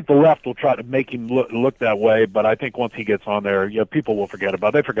 Well, I think the left will try to make him look that way, but I think once he gets on there, people will forget about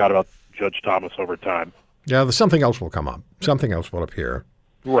it. They forgot about Judge Thomas over time. Yeah, something else will come up. Something else will appear.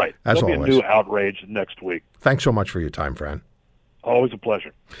 Right. As There'll always. be a new outrage next week. Thanks so much for your time, Fran. Always a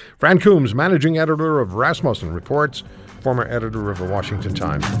pleasure. Fran Coombs, managing editor of Rasmussen Reports, former editor of the Washington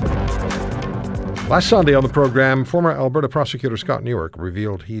Times. Last Sunday on the program, former Alberta prosecutor Scott Newark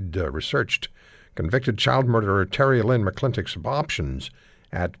revealed he'd researched convicted child murderer Terry Lynn McClintock's options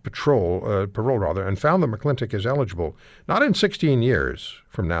at parole, and found that McClintock is eligible not in 16 years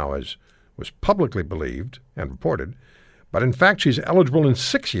from now, as was publicly believed and reported, but in fact she's eligible in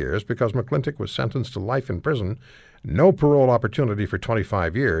 6 years because McClintock was sentenced to life in prison, no parole opportunity for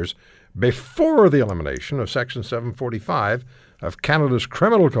 25 years, before the elimination of Section 745 of Canada's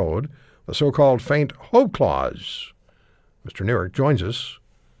Criminal Code, the so-called faint hope clause. Mr. Newark joins us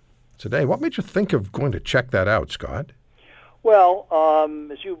today. What made you think of going to check that out, Scott? Well,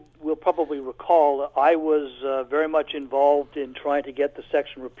 as you will probably recall, I was very much involved in trying to get the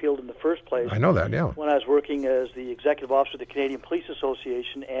section repealed in the first place. I know that, yeah. When I was working as the executive officer of the Canadian Police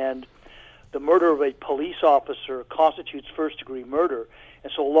Association, and the murder of a police officer constitutes first-degree murder.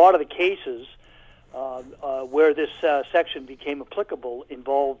 And so a lot of the cases where this section became applicable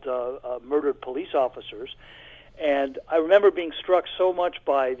involved murdered police officers. And I remember being struck so much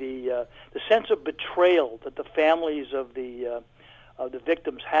by the sense of betrayal that the families of the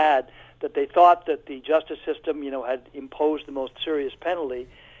victims had, that they thought that the justice system, had imposed the most serious penalty,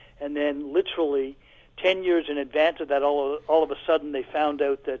 and then literally 10 years in advance of that, all of a sudden they found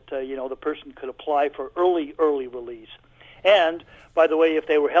out that the person could apply for early release. And by the way, if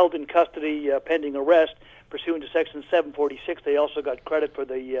they were held in custody pending arrest, pursuant to Section 746, they also got credit for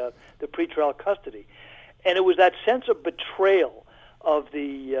the pretrial custody. And it was that sense of betrayal of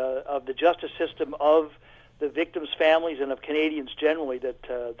the justice system, of the victims' families, and of Canadians generally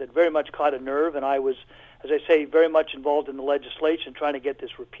that very much caught a nerve. And I was, as I say, very much involved in the legislation trying to get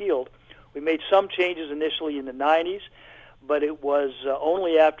this repealed. We made some changes initially in the 90s, but it was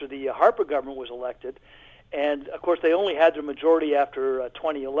only after the Harper government was elected. And, of course, they only had their majority after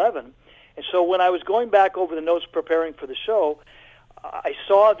 2011. And so when I was going back over the notes preparing for the show, I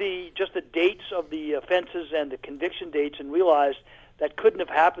saw just the dates of the offenses and the conviction dates and realized that couldn't have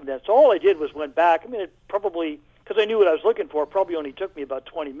happened then. So all I did was went back. I mean, it probably, because I knew what I was looking for, probably only took me about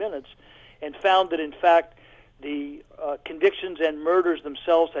 20 minutes, and found that, in fact, the convictions and murders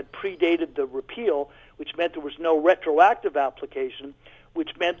themselves had predated the repeal, which meant there was no retroactive application,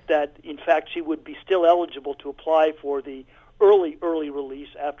 which meant that, in fact, she would be still eligible to apply for the early release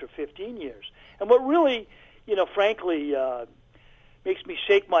after 15 years. And what really, frankly, makes me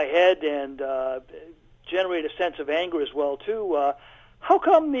shake my head and generate a sense of anger as well, too. How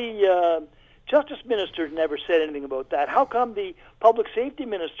come the Justice Minister never said anything about that? How come the Public Safety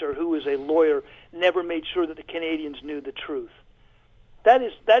Minister, who is a lawyer, never made sure that the Canadians knew the truth? That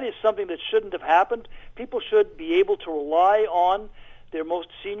is something that shouldn't have happened. People should be able to rely on their most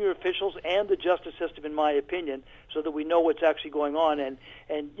senior officials and the justice system, in my opinion, so that we know what's actually going on. And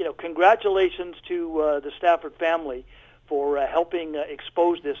congratulations to the Stafford family for helping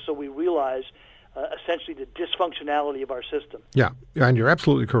expose this, so we realize essentially the dysfunctionality of our system. Yeah, and you're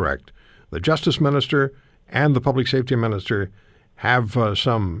absolutely correct. The Justice Minister and the Public Safety Minister have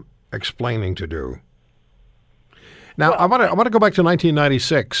some explaining to do. Now, I want to go back to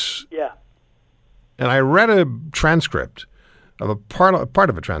 1996. Yeah. And I read a transcript of a part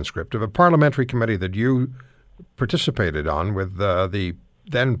of a transcript of a parliamentary committee that you participated on with the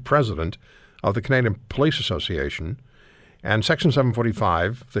then president of the Canadian Police Association. And Section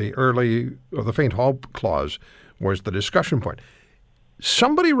 745, the faint hope clause, was the discussion point.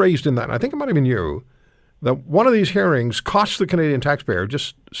 Somebody raised in that, and I think it might have been you, that one of these hearings cost the Canadian taxpayer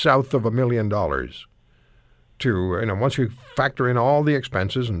just south of $1 million. Once you factor in all the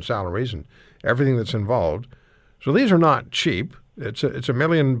expenses and salaries and everything that's involved. So these are not cheap. It's $1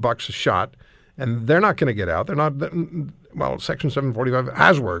 million a shot, and they're not going to get out. They're not. Well, Section 745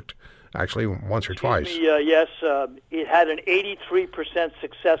 has worked actually, once or twice. Yes, it had an 83%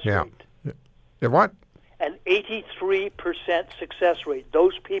 success rate. What? An 83% success rate.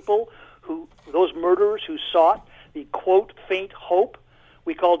 Those murderers who sought the, quote, faint hope,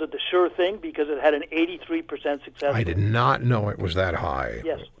 we called it the sure thing because it had an 83% success rate. I did not know it was that high.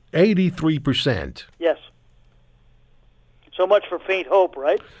 Yes. 83%. Yes. So much for faint hope,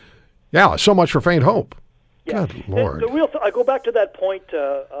 right? Yeah, so much for faint hope. Yeah. Good Lord. I go back to that point,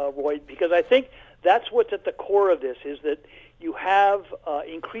 Roy, because I think that's what's at the core of this, is that you have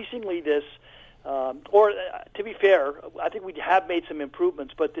increasingly this, to be fair, I think we have made some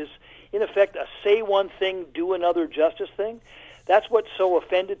improvements, but this, in effect, a say one thing, do another justice thing, that's what so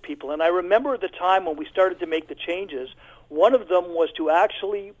offended people. And I remember the time when we started to make the changes, one of them was to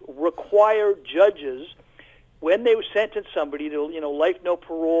actually require judges, when they sentence somebody to, life, no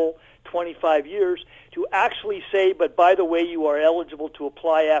parole, 25 years, to actually say, but by the way, you are eligible to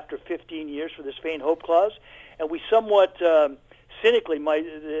apply after 15 years for this faint hope clause. And we somewhat cynically,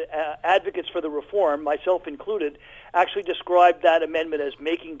 advocates for the reform, myself included, actually described that amendment as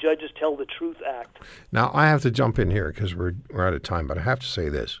Making Judges Tell the Truth Act. Now, I have to jump in here because we're out of time, but I have to say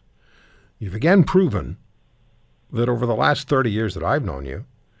this. You've again proven that over the last 30 years that I've known you,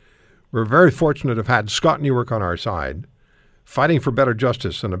 we're very fortunate to have had Scott Newark on our side, fighting for better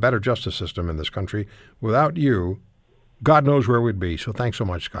justice and a better justice system in this country. Without you, God knows where we'd be. So thanks so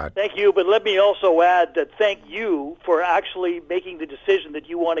much, Scott. Thank you, but let me also add that thank you for actually making the decision that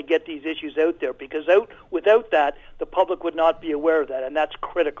you want to get these issues out there, because without that, the public would not be aware of that, and that's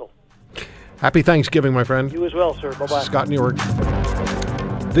critical. Happy Thanksgiving, my friend. You as well, sir. Bye-bye. Scott Newark.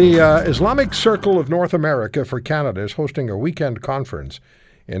 The Islamic Circle of North America for Canada is hosting a weekend conference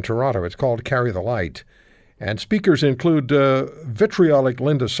in Toronto. It's called Carry the Light. And speakers include vitriolic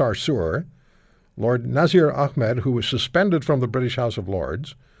Linda Sarsour, Lord Nazir Ahmed, who was suspended from the British House of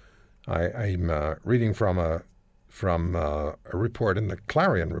Lords. I'm reading from a report in the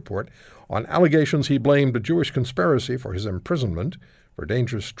Clarion report on allegations he blamed a Jewish conspiracy for his imprisonment for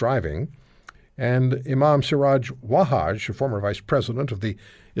dangerous driving. And Imam Siraj Wahhaj, former vice president of the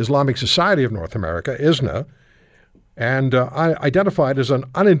Islamic Society of North America, ISNA, and identified as an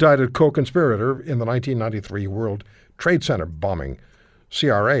unindicted co-conspirator in the 1993 World Trade Center bombing.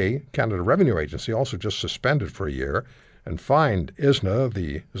 CRA, Canada Revenue Agency, also just suspended for a year and fined ISNA,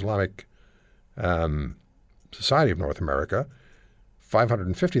 the Islamic Society of North America,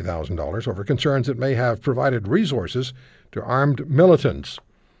 $550,000 over concerns it may have provided resources to armed militants.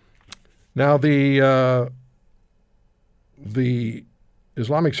 Now, the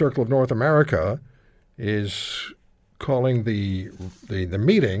Islamic Circle of North America is calling the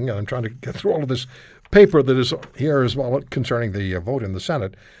meeting, and I'm trying to get through all of this paper that is here as well concerning the vote in the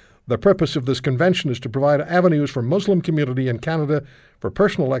Senate. The purpose of this convention is to provide avenues for Muslim community in Canada for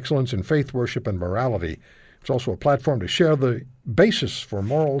personal excellence in faith, worship, and morality. It's also a platform to share the basis for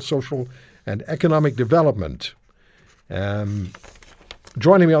moral, social, and economic development.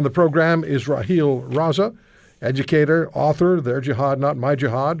 Joining me on the program is Raheel Raza, educator, author, Their Jihad, Not My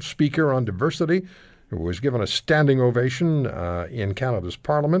Jihad, speaker on diversity, who was given a standing ovation in Canada's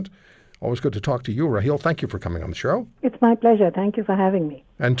Parliament. Always good to talk to you, Raheel. Thank you for coming on the show. It's my pleasure. Thank you for having me.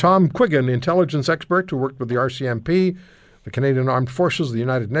 And Tom Quiggin, intelligence expert who worked with the RCMP, the Canadian Armed Forces, the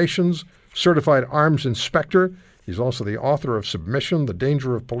United Nations, certified arms inspector. He's also the author of Submission, The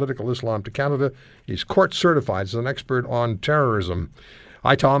Danger of Political Islam to Canada. He's court certified as an expert on terrorism.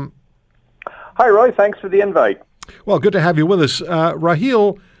 Hi, Tom. Hi, Roy. Thanks for the invite. Well, good to have you with us.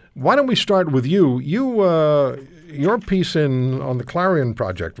 Raheel, why don't we start with you? Your piece on the Clarion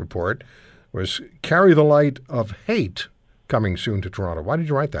Project report was Carry the Light of Hate, coming soon to Toronto. Why did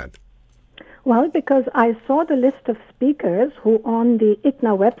you write that? Well, because I saw the list of speakers who on the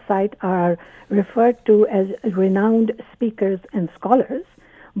ICNA website are referred to as renowned speakers and scholars,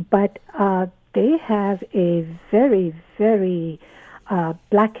 but they have a very, very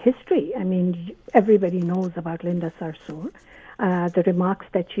black history. I mean, everybody knows about Linda Sarsour, the remarks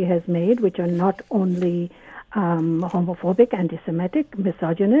that she has made, which are not only homophobic, anti-Semitic,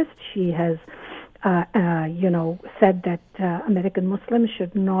 misogynist. She has, said that American Muslims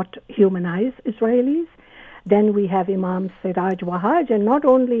should not humanize Israelis. Then we have Imam Siraj Wahhaj, and not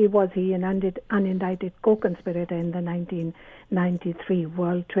only was he an unindicted co-conspirator in the 1993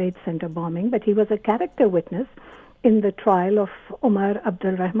 World Trade Center bombing, but he was a character witness in the trial of Omar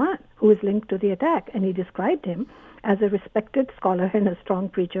Abdul Rahman, who is linked to the attack, and he described him as a respected scholar and a strong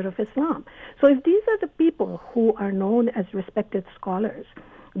preacher of Islam. So if these are the people who are known as respected scholars,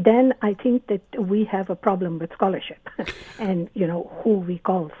 then I think that we have a problem with scholarship and, who we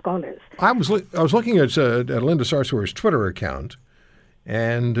call scholars. I was looking at Linda Sarsour's Twitter account,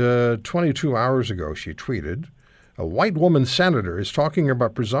 And 22 hours ago, she tweeted, "A white woman senator is talking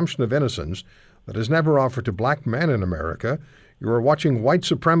about presumption of innocence that is never offered to black men in America. You are watching white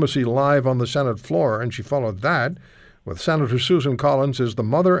supremacy live on the Senate floor." And she followed that with Senator Susan Collins is the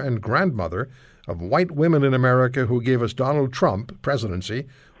mother and grandmother of white women in America who gave us Donald Trump presidency,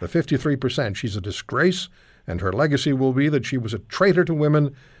 the 53%. She's a disgrace, and her legacy will be that she was a traitor to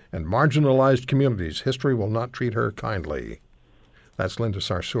women and marginalized communities. History will not treat her kindly. That's Linda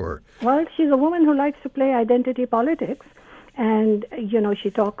Sarsour. Well, she's a woman who likes to play identity politics. And, she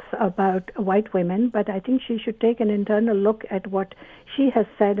talks about white women, but I think she should take an internal look at what she has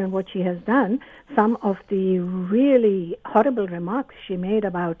said and what she has done. Some of the really horrible remarks she made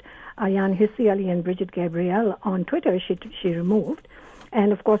about Ayaan Hirsi Ali and Bridget Gabriel on Twitter, she removed.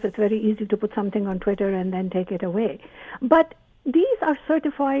 And, of course, it's very easy to put something on Twitter and then take it away. But these are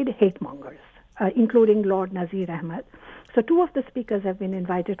certified hate mongers, including Lord Nazir Ahmed. So 2 of the speakers have been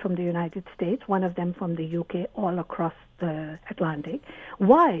invited from the United States, one of them from the UK, all across the Atlantic.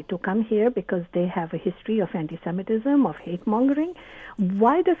 Why? To come here because they have a history of anti-Semitism, of hate-mongering.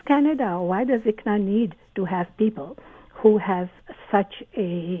 Why does Canada, why does ICNA need to have people who have such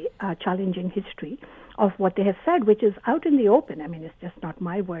a challenging history of what they have said, which is out in the open? I mean, it's just not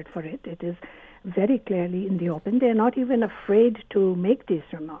my word for it. It is very clearly in the open. They're not even afraid to make these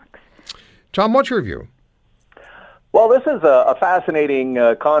remarks. Tom, what's your view? Well, this is a fascinating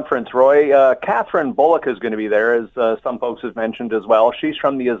conference, Roy. Catherine Bullock is going to be there, as some folks have mentioned as well. She's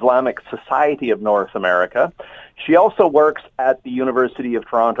from the Islamic Society of North America. She also works at the University of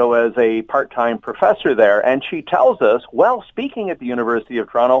Toronto as a part-time professor there, and she tells us, while speaking at the University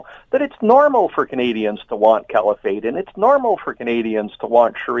of Toronto, that it's normal for Canadians to want caliphate, and it's normal for Canadians to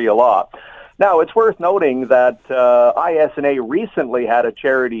want Sharia law. Now, it's worth noting that ISNA recently had a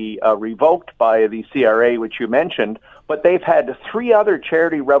charity revoked by the CRA, which you mentioned, but they've had 3 other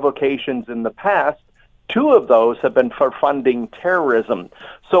charity revocations in the past. 2 of those have been for funding terrorism.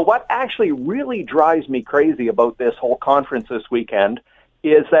 So what actually really drives me crazy about this whole conference this weekend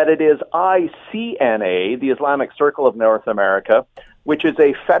is that it is ICNA, the Islamic Circle of North America, which is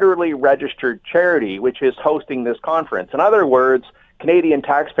a federally registered charity, which is hosting this conference. In other words, Canadian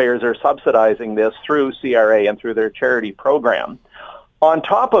taxpayers are subsidizing this through CRA and through their charity program. On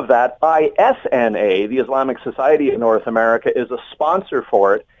top of that, ISNA, the Islamic Society of North America, is a sponsor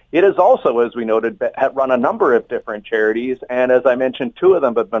for it. It has also, as we noted, run a number of different charities, and as I mentioned, 2 of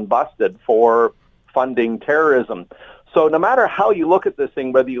them have been busted for funding terrorism. So no matter how you look at this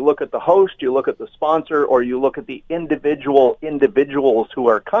thing, whether you look at the host, you look at the sponsor, or you look at the individuals who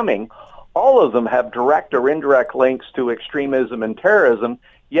are coming, all of them have direct or indirect links to extremism and terrorism,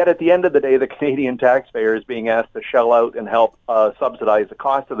 yet at the end of the day, the Canadian taxpayer is being asked to shell out and help subsidize the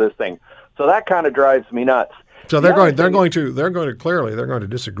cost of this thing. So that kind of drives me nuts. So they're going to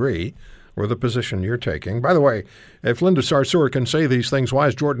disagree with the position you're taking. By the way, if Linda Sarsour can say these things, why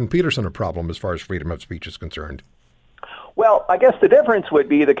is Jordan Peterson a problem as far as freedom of speech is concerned? Well, I guess the difference would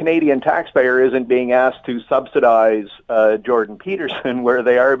be the Canadian taxpayer isn't being asked to subsidize Jordan Peterson, where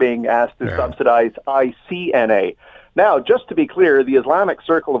they are being asked to subsidize ICNA. Now, just to be clear, the Islamic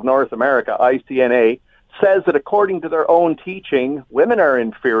Circle of North America, ICNA, says that according to their own teaching, women are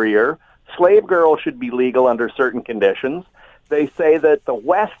inferior, slave girls should be legal under certain conditions. They say that the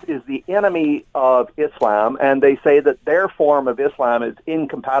West is the enemy of Islam, and they say that their form of Islam is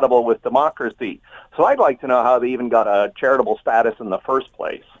incompatible with democracy. So I'd like to know how they even got a charitable status in the first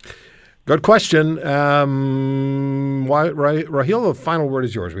place. Good question. Raheel, the final word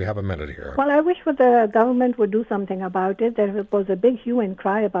is yours. We have a minute here. Well, I wish the government would do something about it. There was a big hue and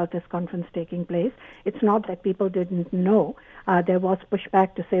cry about this conference taking place. It's not that people didn't know. There was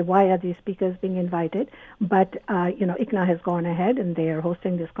pushback to say, why are these speakers being invited? But, ICNA has gone ahead, and they are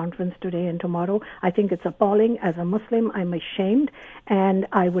hosting this conference today and tomorrow. I think it's appalling. As a Muslim, I'm ashamed, and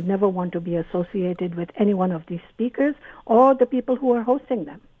I would never want to be associated with any one of these speakers or the people who are hosting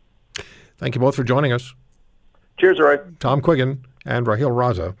them. Thank you both for joining us. Cheers, Roy. Tom Quiggin and Raheel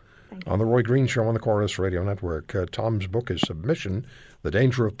Raza on the Roy Green Show on the Chorus Radio Network. Tom's book is Submission, The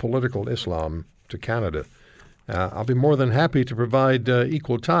Danger of Political Islam to Canada. I'll be more than happy to provide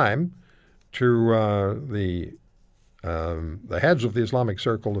equal time to the heads of the Islamic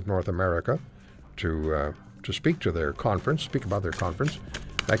Circle of North America to speak to their conference, speak about their conference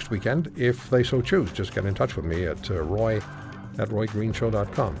next weekend, if they so choose. Just get in touch with me at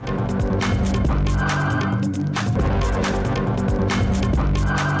roy@roygreenshow.com.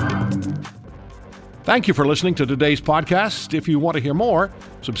 Thank you for listening to today's podcast. If you want to hear more,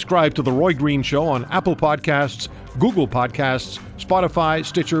 subscribe to The Roy Green Show on Apple Podcasts, Google Podcasts, Spotify,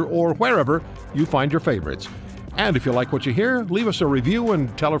 Stitcher, or wherever you find your favorites. And if you like what you hear, leave us a review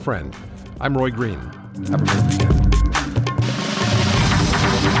and tell a friend. I'm Roy Green. Have a great weekend.